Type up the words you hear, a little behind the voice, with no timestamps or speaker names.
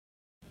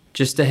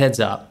Just a heads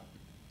up,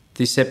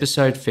 this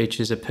episode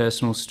features a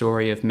personal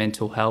story of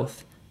mental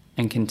health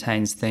and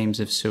contains themes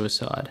of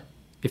suicide.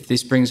 If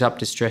this brings up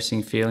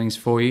distressing feelings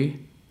for you,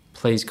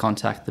 please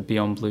contact the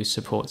Beyond Blue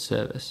support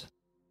service.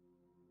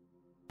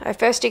 I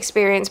first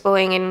experienced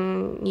bullying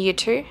in year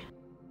 2.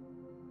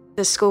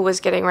 The school was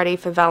getting ready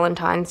for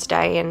Valentine's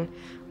Day and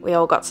we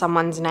all got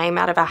someone's name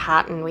out of a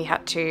hat and we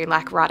had to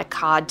write a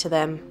card to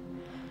them.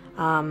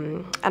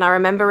 And I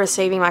remember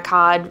receiving my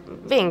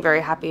card, being very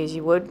happy as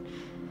you would.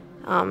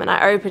 And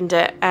I opened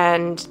it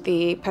and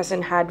the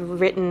person had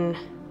written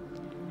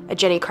a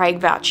Jenny Craig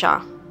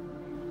voucher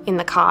in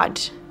the card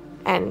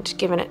and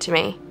given it to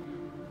me.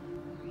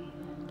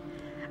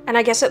 And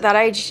I guess at that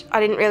age I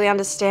didn't really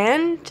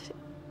understand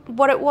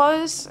what it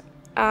was.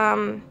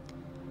 I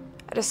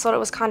just thought it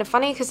was kind of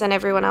funny because then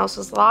everyone else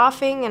was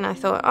laughing and I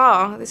thought,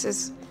 oh, this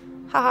is,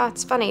 haha,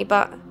 it's funny.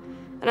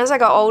 And as I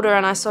got older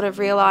and I sort of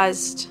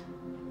realised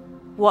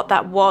what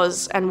that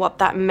was and what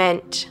that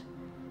meant,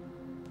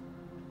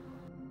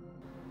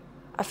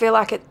 I feel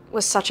like it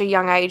was such a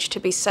young age to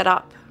be set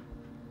up.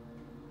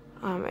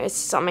 It's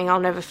something I'll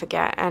never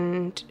forget.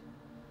 And,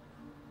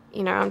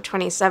 you know, I'm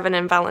 27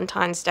 and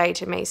Valentine's Day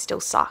to me still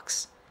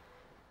sucks.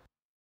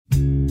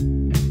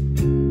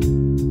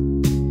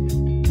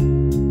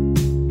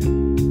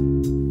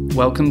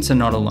 Welcome to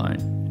Not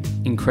Alone.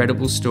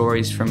 Incredible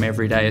stories from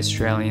everyday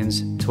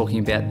Australians talking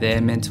about their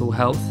mental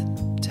health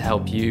to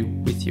help you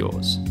with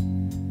yours.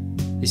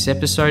 This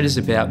episode is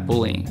about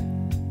bullying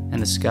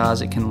and the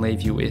scars it can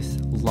leave you with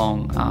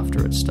long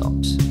after it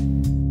stops.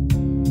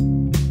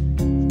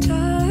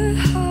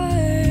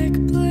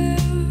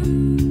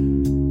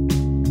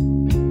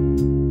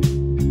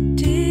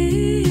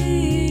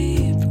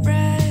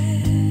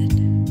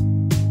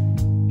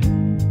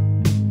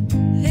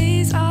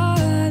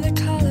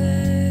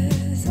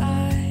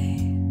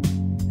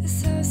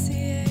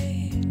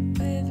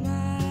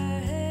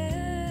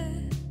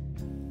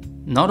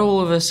 Not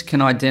all of us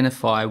can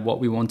identify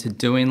what we want to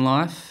do in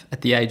life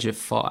at the age of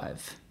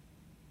 5.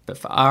 But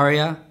for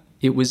Aria,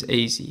 it was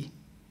easy.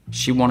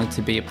 She wanted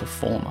to be a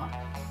performer.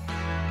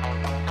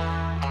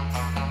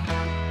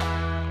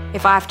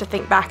 If I have to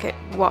think back at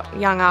what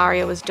young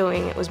Aria was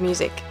doing, it was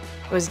music,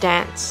 it was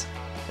dance,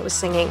 it was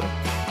singing.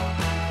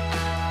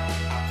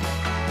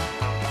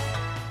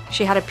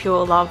 She had a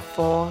pure love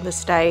for the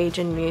stage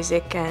and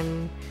music,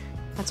 and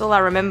that's all I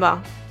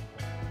remember.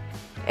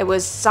 It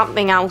was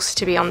something else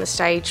to be on the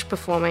stage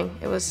performing.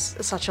 It was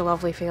such a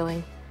lovely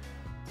feeling.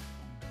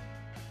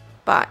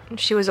 But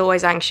she was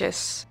always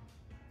anxious.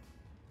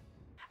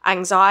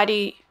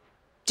 Anxiety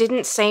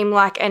didn't seem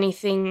like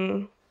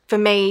anything for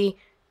me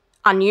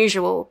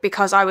unusual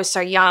because I was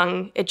so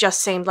young. It just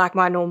seemed like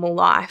my normal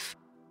life.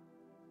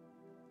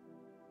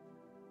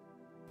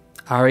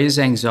 Aria's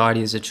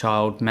anxiety as a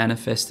child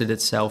manifested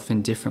itself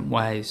in different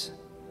ways.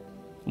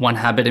 One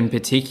habit in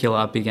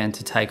particular began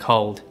to take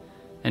hold,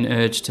 an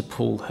urge to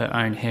pull her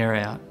own hair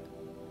out.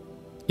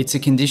 It's a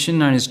condition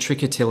known as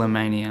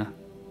trichotillomania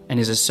and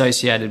is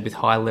associated with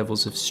high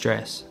levels of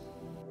stress.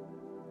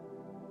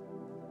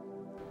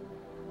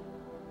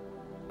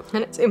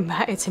 And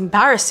it's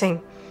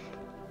embarrassing.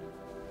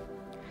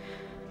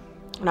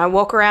 And I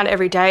walk around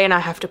every day and I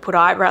have to put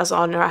eyebrows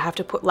on or I have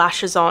to put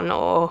lashes on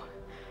or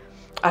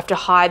I have to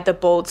hide the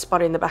bald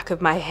spot in the back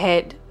of my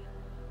head.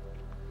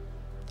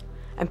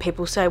 And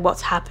people say,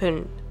 what's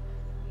happened?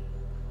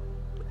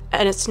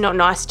 And it's not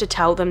nice to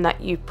tell them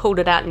that you pulled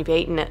it out and you've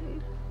eaten it.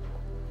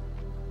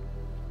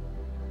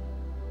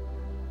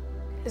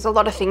 There's a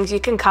lot of things you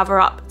can cover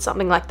up.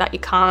 Something like that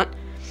you can't.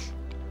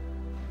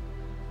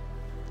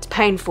 It's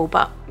painful,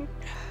 but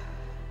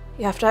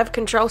you have to have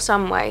control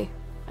some way.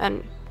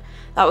 And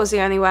that was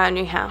the only way I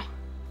knew how.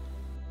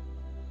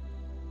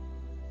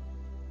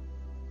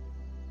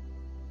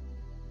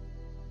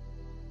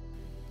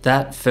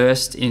 That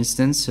first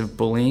instance of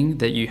bullying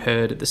that you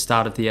heard at the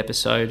start of the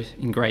episode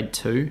in grade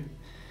 2,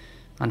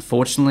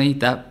 unfortunately,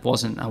 that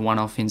wasn't a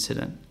one-off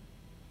incident.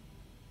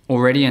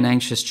 Already an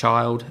anxious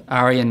child,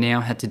 Aria now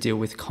had to deal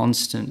with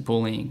constant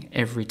bullying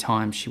every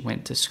time she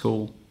went to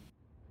school.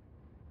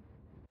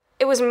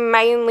 It was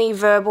mainly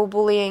verbal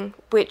bullying,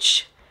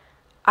 which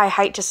I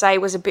hate to say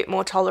was a bit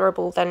more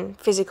tolerable than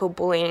physical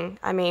bullying.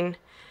 I mean,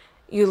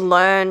 you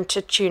learn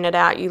to tune it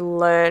out, you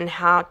learn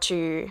how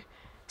to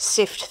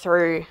sift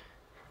through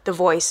the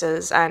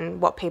voices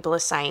and what people are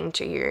saying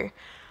to you.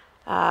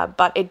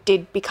 But it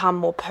did become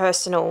more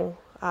personal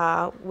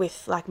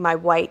with my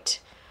weight,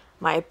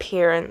 my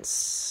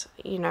appearance,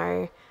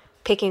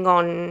 picking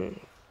on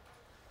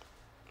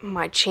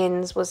my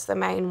chins was the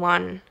main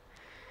one,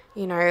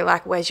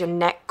 where's your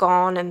neck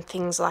gone and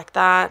things like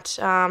that.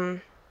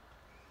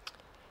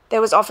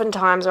 There was often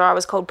times where I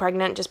was called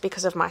pregnant just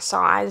because of my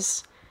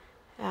size.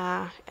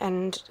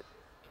 And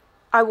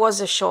I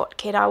was a short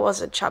kid, I was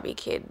a chubby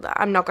kid.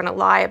 I'm not going to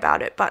lie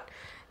about it, but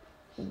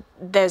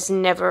there's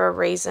never a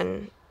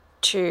reason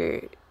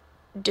to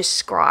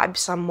describe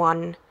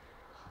someone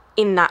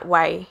in that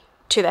way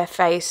to their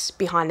face,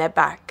 behind their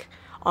back,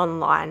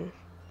 online.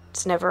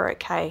 It's never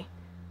okay.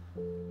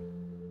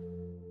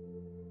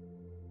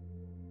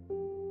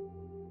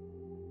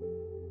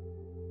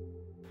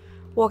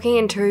 Walking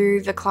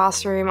into the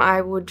classroom,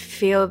 I would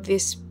feel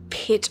this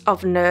pit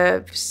of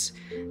nerves,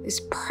 this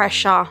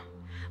pressure,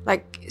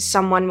 like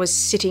someone was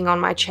sitting on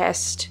my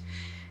chest,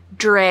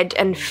 dread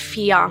and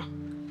fear.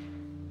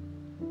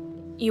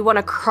 You want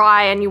to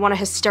cry and you want to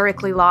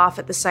hysterically laugh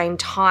at the same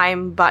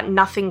time, but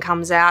nothing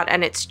comes out,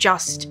 and it's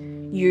just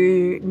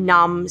you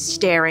numb,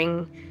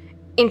 staring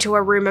into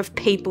a room of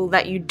people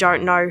that you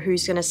don't know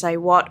who's going to say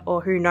what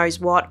or who knows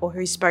what or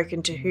who's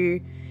spoken to who.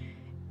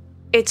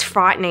 It's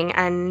frightening,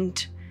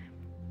 and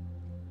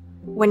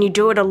when you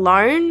do it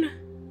alone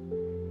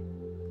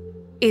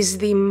is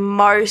the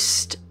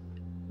most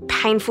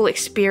painful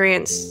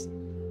experience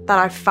that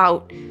I've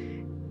felt.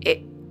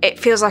 It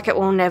feels like it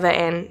will never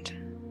end.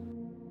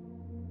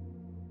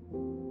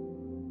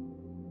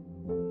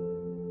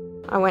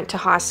 I went to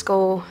high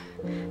school.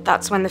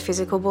 That's when the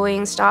physical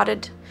bullying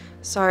started.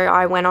 So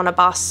I went on a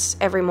bus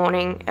every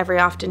morning, every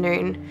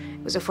afternoon.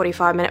 It was a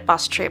 45-minute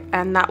bus trip,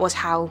 and that was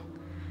hell.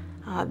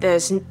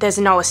 There's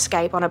no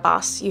escape on a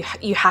bus.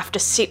 You have to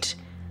sit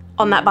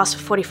on that bus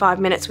for 45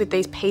 minutes with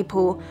these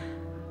people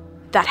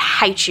that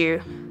hate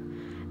you,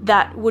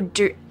 that would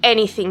do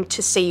anything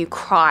to see you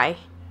cry.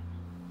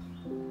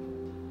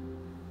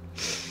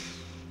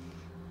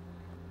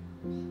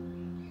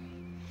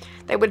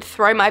 They would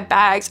throw my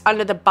bags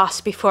under the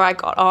bus before I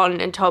got on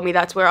and told me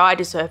that's where I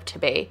deserved to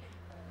be.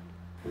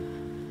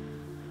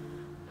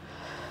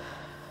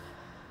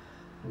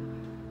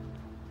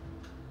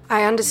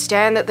 I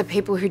understand that the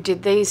people who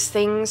did these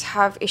things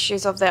have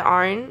issues of their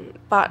own,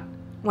 but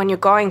when you're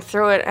going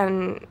through it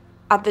and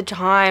at the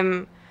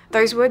time,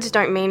 those words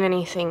don't mean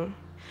anything.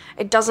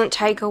 It doesn't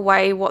take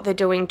away what they're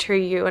doing to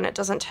you, and it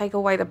doesn't take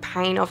away the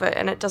pain of it,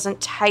 and it doesn't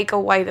take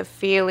away the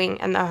feeling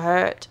and the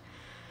hurt.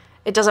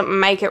 It doesn't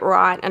make it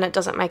right, and it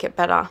doesn't make it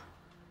better.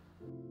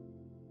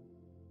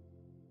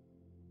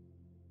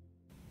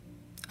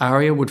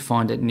 Aria would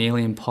find it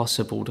nearly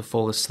impossible to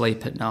fall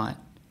asleep at night.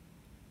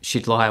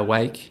 She'd lie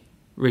awake,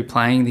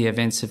 replaying the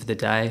events of the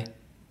day,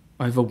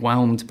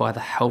 overwhelmed by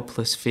the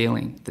helpless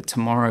feeling that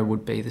tomorrow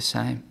would be the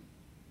same.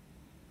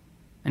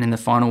 And in the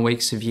final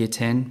weeks of Year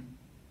 10,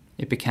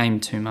 it became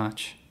too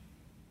much.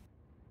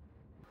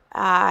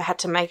 I had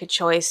to make a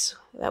choice.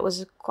 That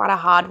was quite a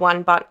hard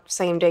one, but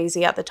seemed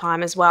easy at the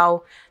time as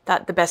well,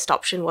 that the best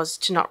option was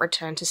to not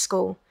return to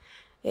school.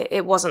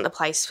 It wasn't the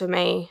place for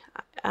me.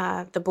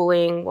 The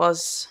bullying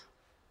was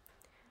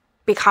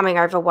becoming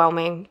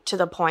overwhelming to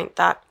the point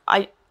that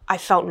I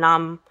felt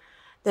numb.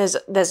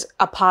 There's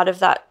a part of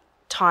that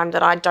time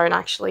that I don't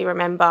actually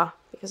remember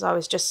because I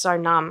was just so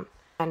numb,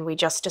 and we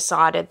just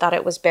decided that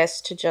it was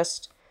best to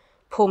just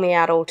pull me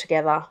out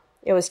altogether.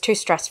 It was too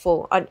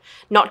stressful,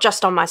 not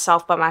just on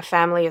myself but my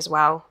family as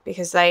well,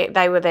 because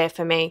they were there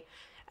for me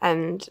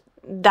and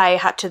they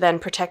had to then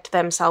protect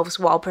themselves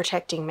while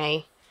protecting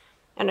me.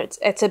 And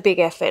it's a big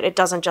effort. It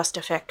doesn't just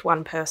affect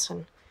one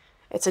person.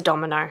 It's a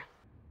domino.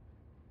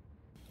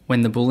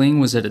 When the bullying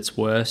was at its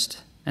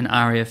worst and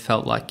Aria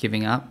felt like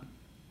giving up,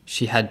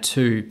 she had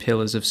two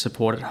pillars of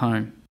support at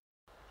home.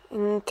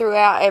 And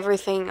throughout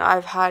everything,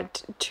 I've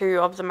had two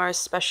of the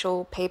most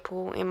special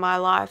people in my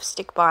life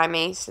stick by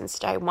me since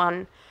day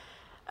one,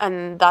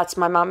 and that's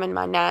my mum and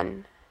my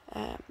nan.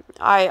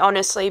 I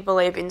honestly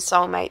believe in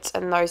soulmates,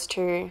 and those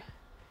two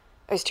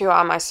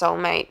are my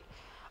soulmate.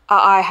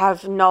 I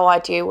have no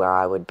idea where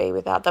I would be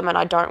without them, and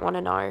I don't want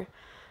to know.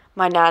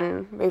 My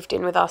nan moved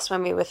in with us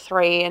when we were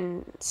 3,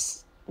 and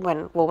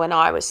when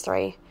I was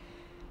 3.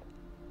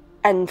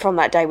 And from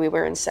that day, we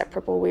were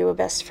inseparable. We were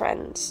best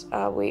friends.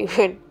 We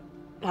would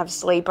have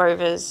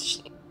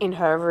sleepovers in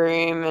her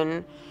room,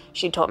 and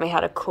she taught me how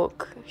to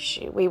cook.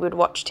 We would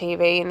watch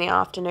TV in the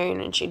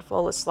afternoon, and she'd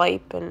fall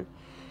asleep. And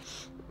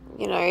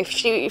you know, if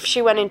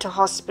she went into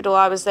hospital,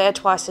 I was there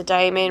twice a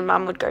day. Me and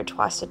Mum would go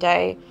twice a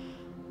day.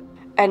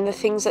 And the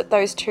things that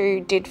those two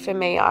did for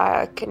me,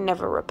 I could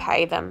never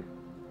repay them.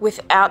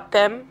 Without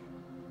them,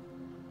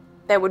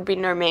 there would be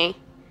no me.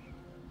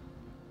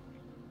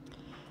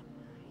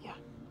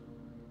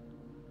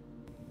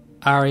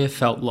 Aria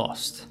felt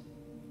lost.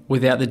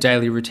 Without the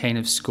daily routine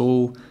of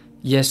school,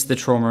 yes, the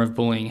trauma of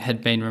bullying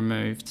had been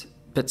removed,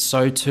 but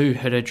so too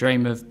had her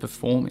dream of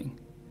performing.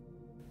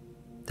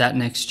 That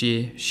next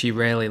year, she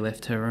rarely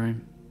left her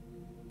room.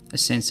 A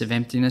sense of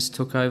emptiness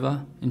took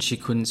over, and she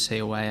couldn't see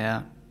a way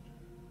out.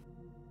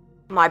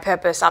 My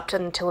purpose up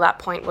until that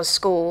point was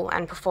school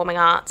and performing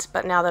arts,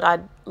 but now that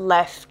I'd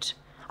left,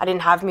 I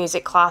didn't have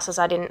music classes,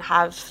 I didn't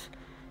have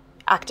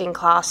acting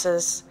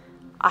classes.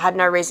 I had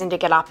no reason to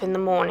get up in the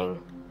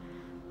morning.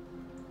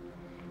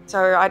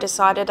 So I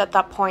decided at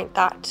that point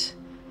that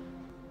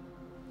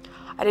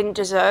I didn't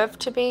deserve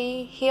to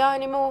be here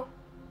anymore.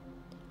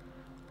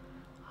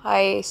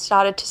 I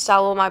started to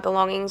sell all my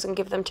belongings and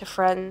give them to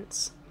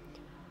friends.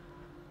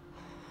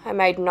 I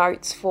made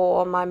notes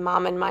for my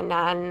mum and my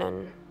nan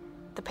and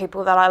the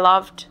people that I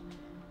loved,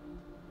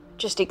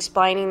 just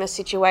explaining the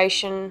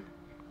situation.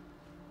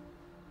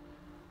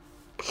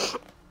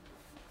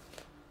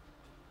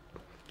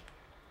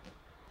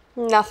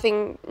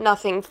 Nothing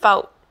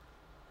felt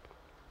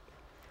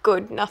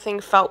good,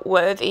 nothing felt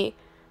worthy.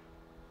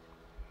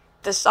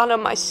 The sun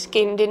on my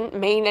skin didn't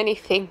mean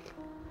anything.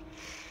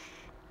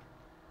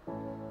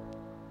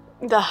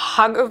 The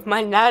hug of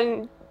my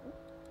nan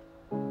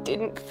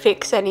didn't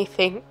fix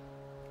anything.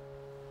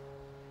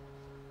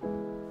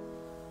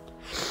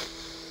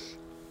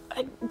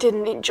 I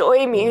didn't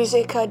enjoy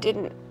music. I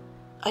didn't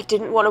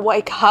want to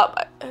wake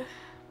up.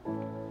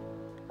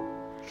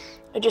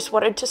 I just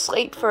wanted to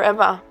sleep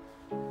forever.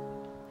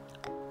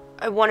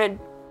 I wanted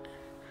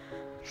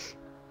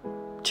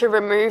to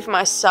remove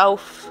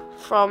myself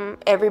from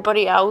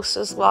everybody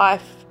else's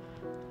life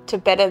to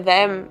better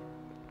them,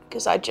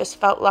 because I just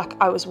felt like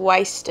I was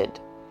wasted.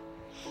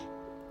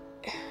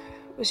 It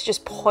was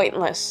just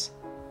pointless.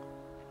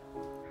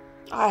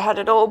 I had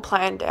it all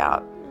planned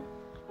out,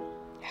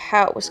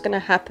 how it was going to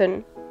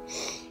happen,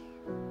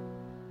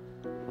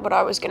 what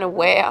I was going to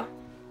wear,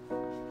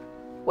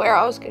 where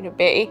I was going to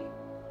be.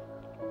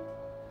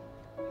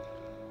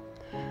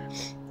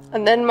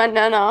 And then my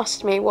nan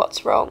asked me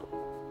what's wrong,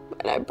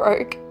 and I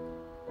broke.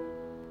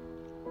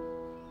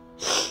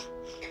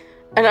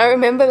 And I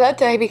remember that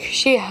day because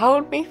she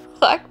held me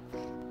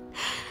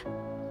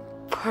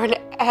for an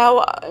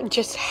hour and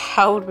just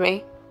held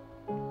me.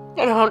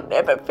 And I'll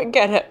never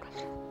forget it.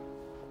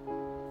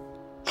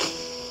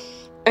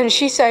 And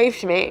she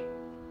saved me.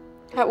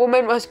 That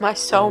woman was my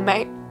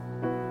soulmate.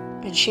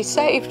 And she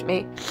saved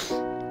me.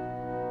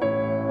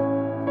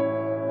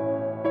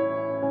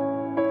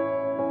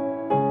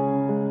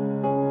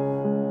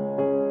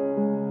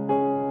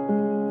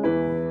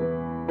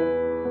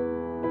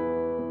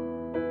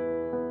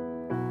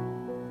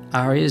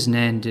 Aria's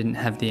nan didn't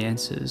have the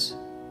answers,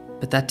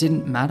 but that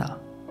didn't matter.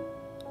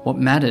 What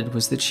mattered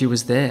was that she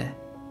was there.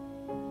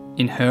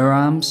 In her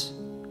arms,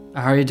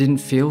 Aria didn't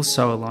feel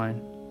so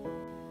alone.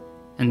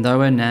 And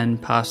though her nan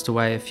passed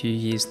away a few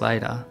years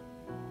later,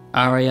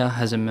 Aria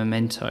has a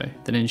memento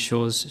that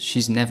ensures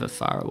she's never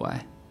far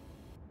away.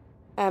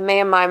 Me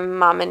and my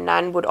mum and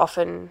nan would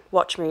often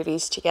watch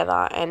movies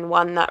together, and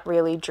one that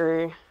really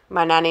drew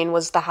my nan in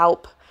was The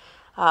Help.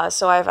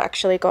 So I've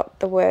actually got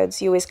the words,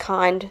 "You is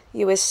kind,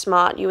 you is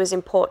smart, you is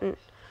important,"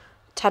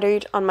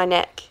 tattooed on my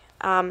neck.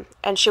 And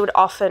she would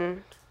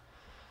often,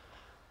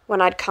 when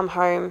I'd come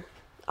home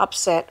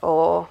upset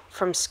or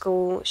from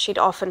school, she'd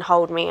often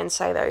hold me and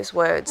say those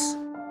words.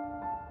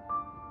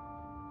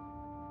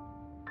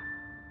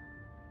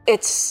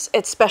 It's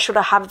special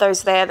to have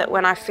those there, that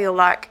when I feel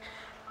like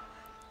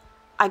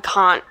I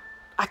can't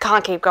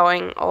keep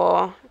going,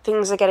 or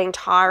things are getting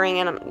tiring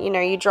and,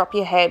 you drop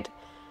your head.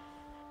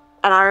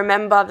 And I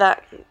remember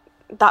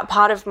that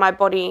part of my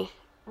body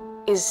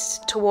is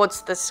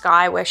towards the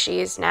sky where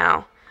she is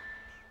now.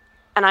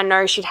 And I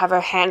know she'd have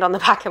her hand on the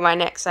back of my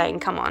neck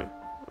saying, "Come on,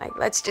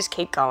 let's just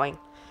keep going.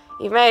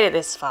 You've made it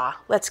this far.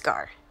 Let's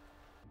go."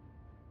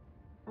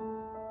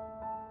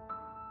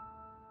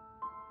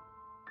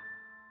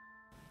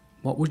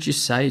 What would you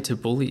say to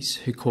bullies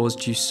who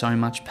caused you so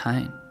much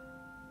pain?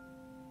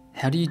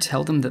 How do you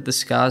tell them that the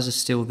scars are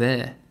still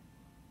there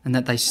and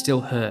that they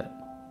still hurt?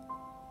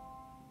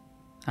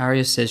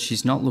 Aria says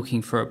she's not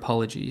looking for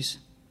apologies,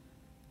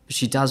 but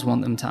she does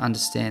want them to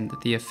understand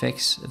that the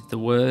effects of the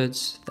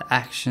words, the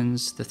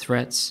actions, the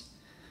threats,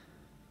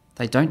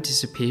 they don't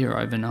disappear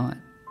overnight.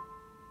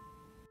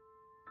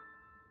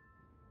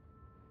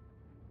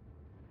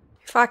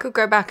 If I could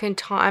go back in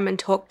time and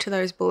talk to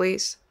those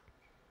bullies,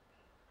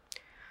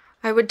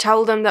 I would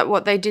tell them that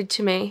what they did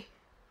to me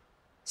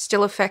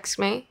still affects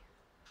me.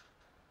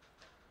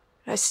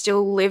 I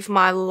still live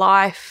my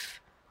life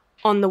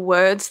on the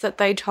words that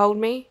they told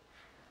me.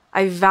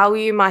 I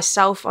value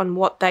myself on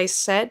what they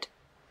said.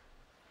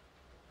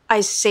 I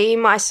see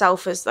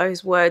myself as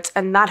those words,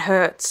 and that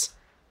hurts.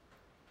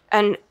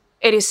 And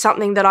it is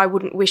something that I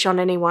wouldn't wish on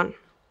anyone.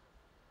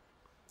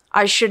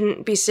 I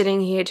shouldn't be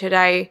sitting here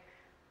today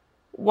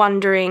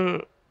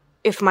wondering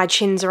if my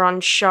chins are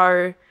on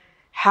show,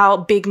 how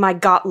big my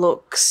gut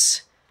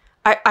looks.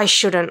 I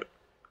shouldn't.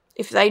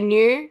 If they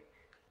knew,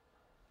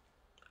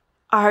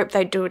 I hope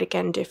they'd do it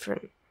again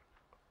different.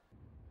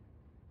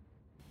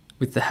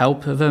 With the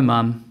help of her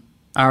mum,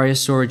 Aria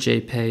saw a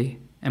GP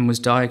and was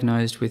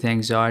diagnosed with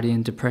anxiety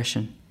and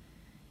depression.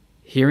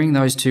 Hearing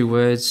those two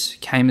words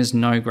came as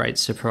no great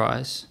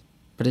surprise,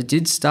 but it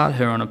did start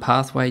her on a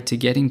pathway to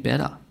getting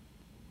better.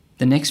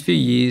 The next few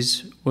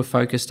years were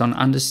focused on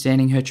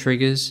understanding her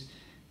triggers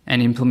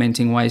and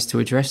implementing ways to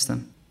address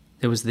them.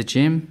 There was the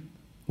gym,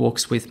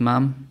 walks with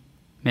mum,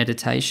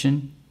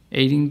 meditation,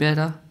 eating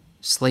better,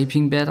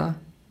 sleeping better,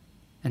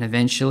 and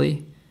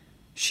eventually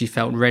she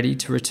felt ready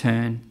to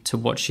return to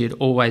what she had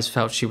always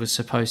felt she was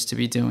supposed to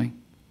be doing: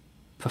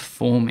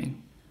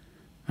 performing.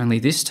 Only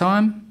this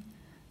time,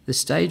 the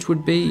stage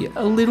would be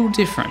a little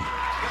different.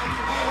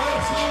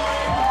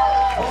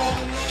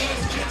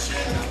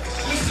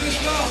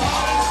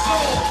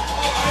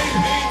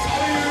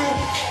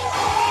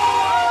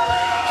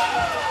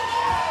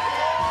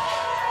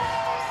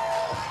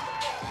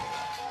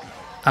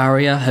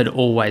 Aria had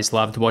always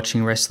loved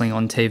watching wrestling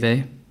on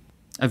TV.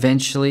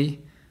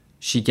 Eventually,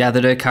 she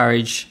gathered her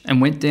courage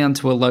and went down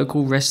to a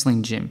local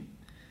wrestling gym.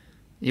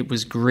 It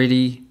was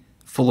gritty,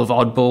 full of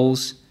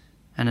oddballs,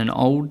 and an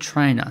old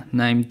trainer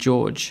named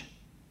George.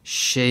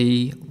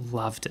 She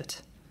loved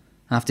it.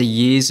 After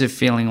years of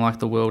feeling like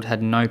the world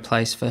had no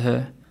place for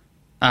her,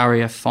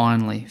 Aria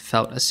finally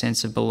felt a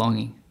sense of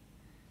belonging.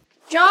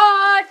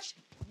 George!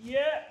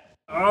 Yeah.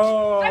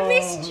 Oh, I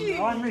missed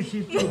you. I miss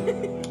you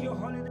too. Your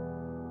holiday.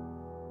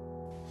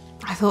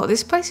 I thought,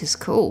 this place is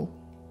cool.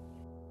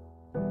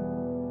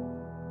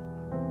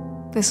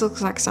 This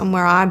looks like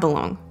somewhere I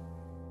belong.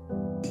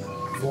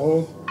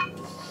 4,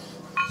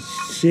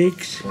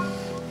 6,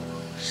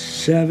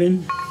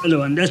 7.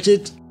 Hello, and that's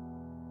it.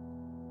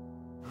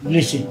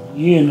 Listen,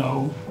 you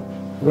know,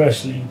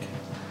 wrestling.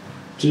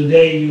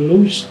 Today you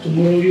lose,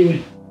 tomorrow you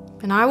win.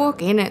 When I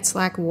walk in, it's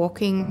like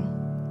walking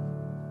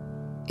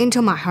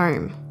into my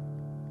home.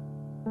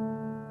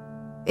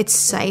 It's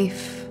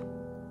safe.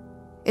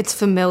 It's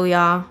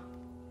familiar.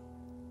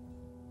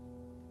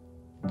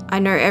 I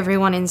know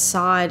everyone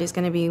inside is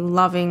going to be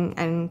loving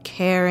and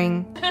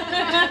caring.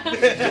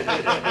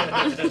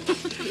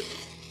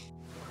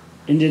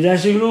 In the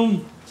dressing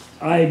room,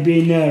 I'd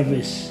be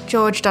nervous.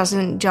 George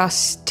doesn't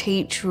just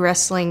teach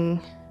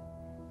wrestling,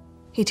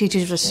 he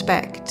teaches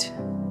respect.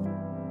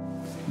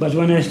 But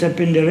when I step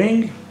in the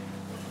ring,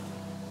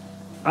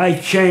 I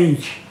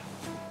change.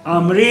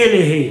 I'm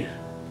really here.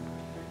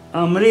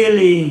 I'm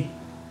really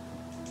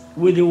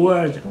with the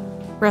word.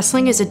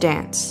 Wrestling is a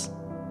dance.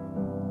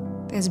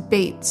 There's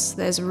beats,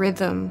 there's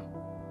rhythm.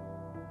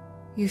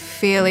 You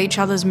feel each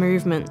other's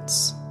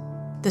movements,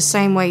 the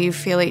same way you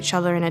feel each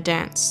other in a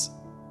dance.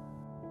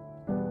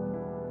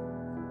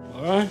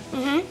 All right?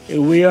 Here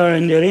we are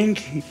in the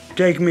ring.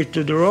 Take me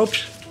to the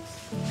ropes.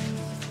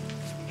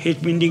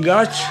 Hit me in the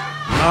guts,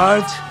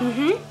 hard,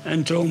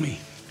 and throw me.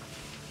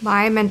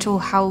 My mental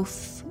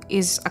health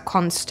is a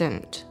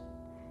constant.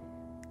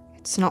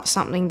 It's not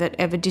something that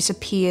ever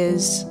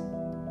disappears.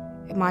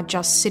 It might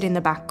just sit in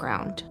the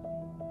background.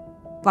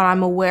 But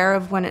I'm aware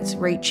of when it's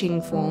reaching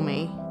for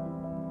me,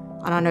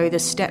 and I know the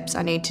steps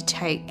I need to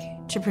take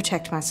to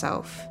protect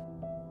myself.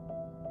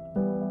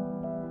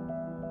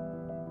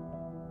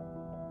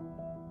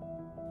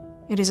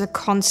 It is a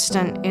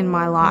constant in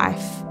my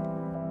life,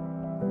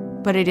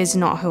 but it is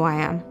not who I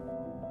am.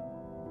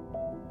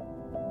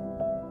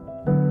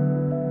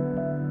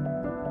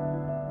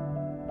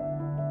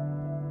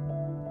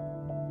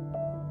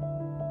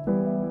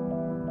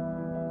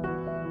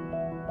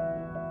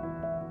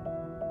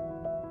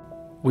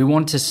 We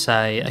want to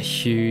say a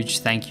huge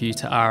thank you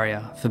to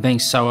Aria for being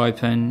so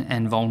open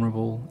and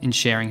vulnerable in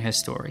sharing her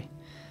story.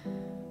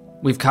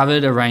 We've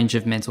covered a range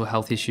of mental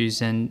health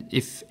issues, and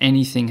if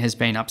anything has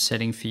been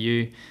upsetting for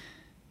you,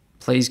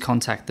 please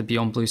contact the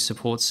Beyond Blue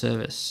support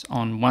service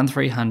on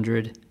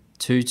 1300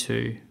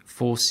 22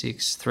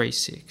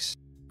 4636.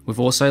 We've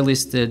also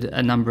listed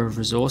a number of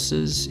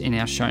resources in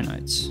our show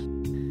notes.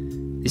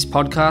 This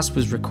podcast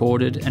was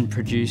recorded and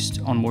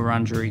produced on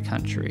Wurundjeri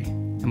country,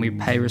 and we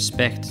pay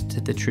respect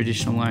to the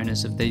traditional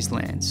owners of these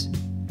lands.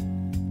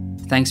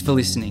 Thanks for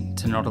listening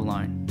to Not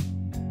Alone.